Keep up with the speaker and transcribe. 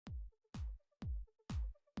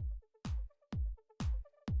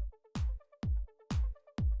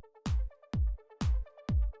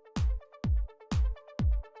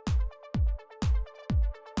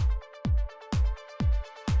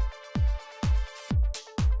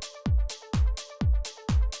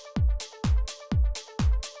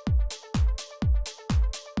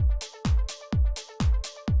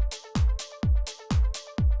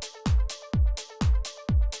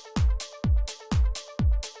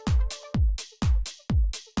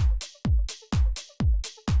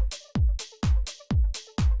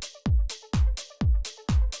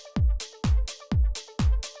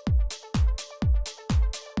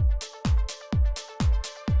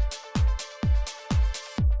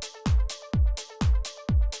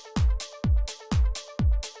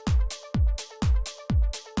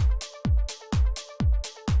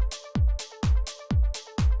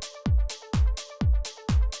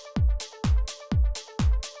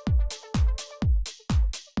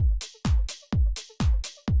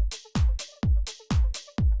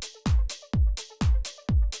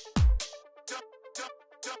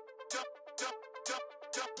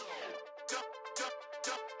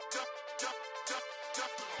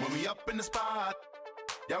When we up in the spot,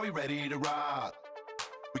 yeah, we ready to rock.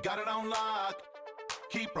 We got it on lock,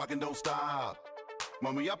 keep rockin', don't stop.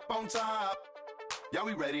 When we up on top, yeah,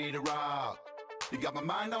 we ready to rock. You got my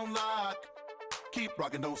mind on lock, keep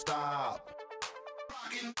rockin', don't stop.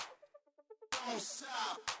 Rockin', don't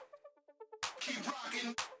stop. Keep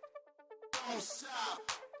rockin', don't stop.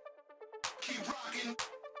 Keep rockin',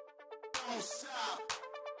 don't stop.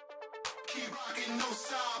 Keep rockin', no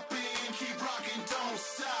stopping. Keep rockin', don't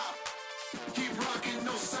stop. Keep rockin',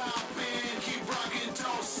 no stopping. Keep rockin',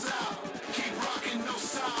 don't stop. Keep rockin', no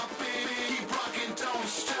stopping. Keep rockin', don't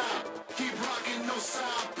stop. Keep rockin', no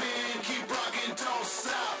stopping. Keep rockin', don't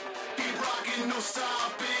stop. Keep rockin', no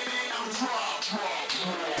stopping. I'm drop.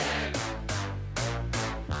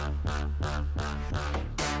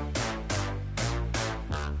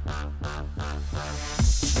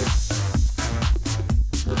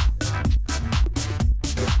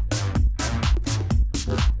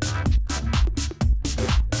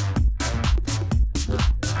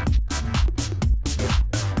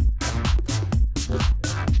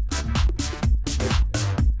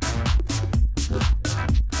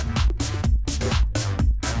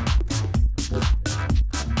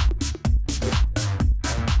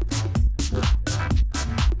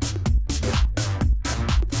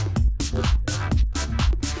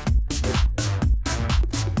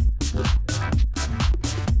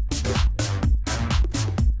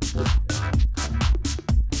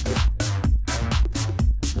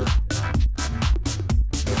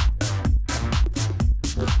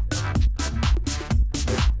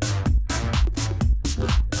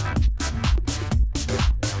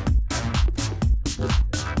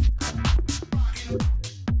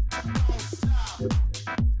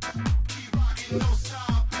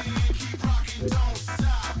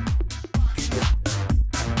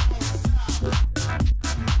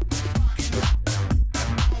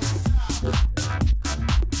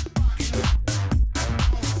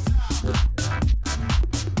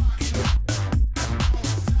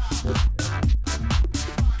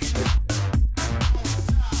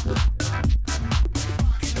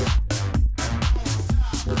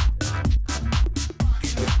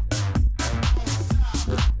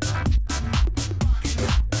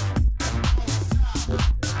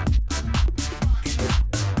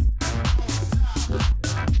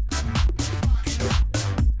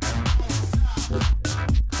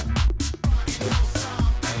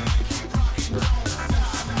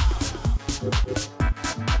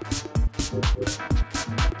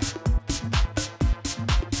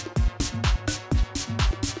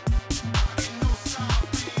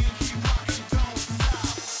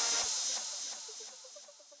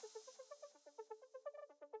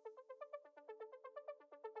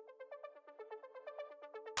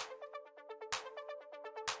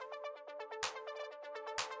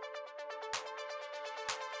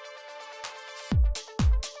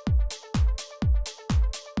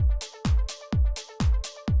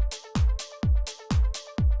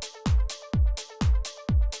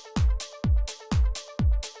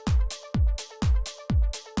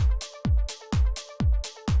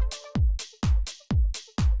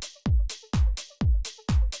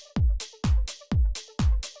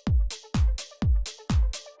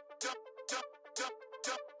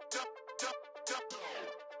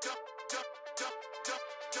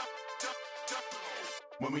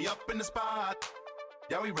 When we up in the spot,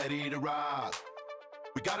 yeah, we ready to rock.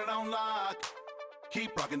 We got it on lock,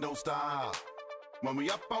 keep rockin', don't stop. When we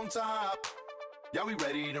up on top, yeah, we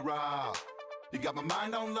ready to rock. You got my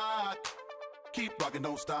mind on lock, keep rockin',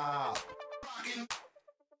 don't stop. Rockin',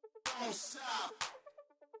 don't stop.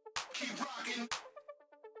 Keep rockin',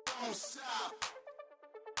 don't stop.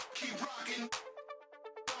 Keep rockin',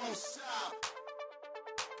 don't stop.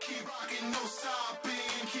 Keep rockin', no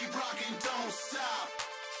stopping. Keep rockin', don't stop.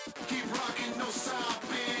 Keep rockin', no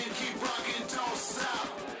stopping. Keep rockin', don't stop.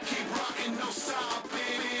 Keep rockin', no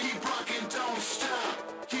stopping. Keep rockin', don't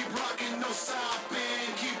stop. Keep rockin', no stopping.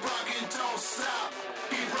 Keep rockin', don't stop.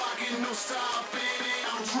 Keep rockin', no stop.